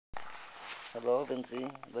Hello, Vincy.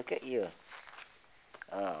 Look at you.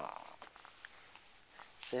 Oh.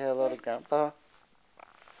 Say hello to Grandpa.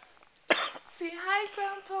 Say hi,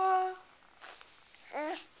 Grandpa.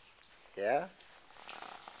 Yeah?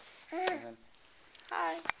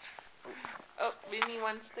 Hi. Oh, Vinny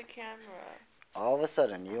wants the camera. All of a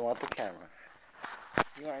sudden, you want the camera.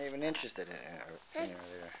 You aren't even interested in it earlier.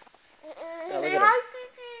 Yeah, Say hi,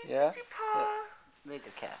 Gigi. Yeah? Gigi paw. Yeah. Make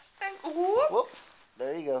a cast. And whoop. Whoop.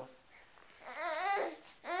 There you go.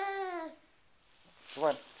 Come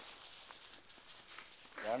on.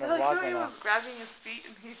 I like how he was grabbing his feet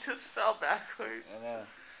and he just fell backwards. I know.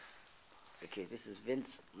 Okay, this is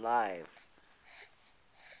Vince live.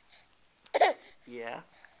 Yeah?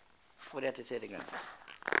 What do you have to say to Grandpa?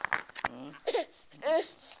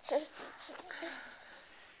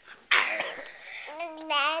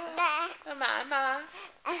 Mama.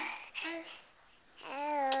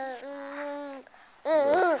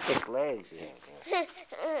 Thick legs. Yeah.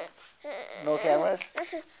 No cameras?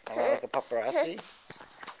 I'm not like a paparazzi?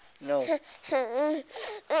 No.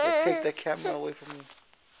 Take the camera away from me.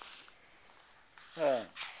 Oh.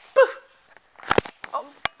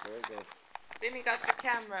 Very good. Vinny got the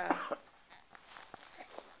camera.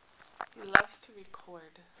 He loves to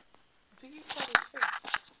record. Did you shut his face?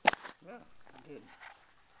 Yeah, I did.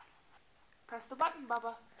 Press the button,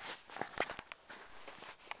 Bubba.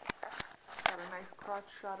 Got a nice crotch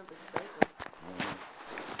shot of his bagel.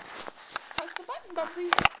 Press the button, Bubby.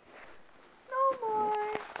 No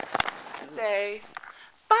more. Say,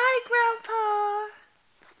 bye, Grandpa.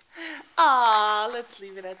 Aw, let's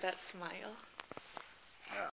leave it at that smile.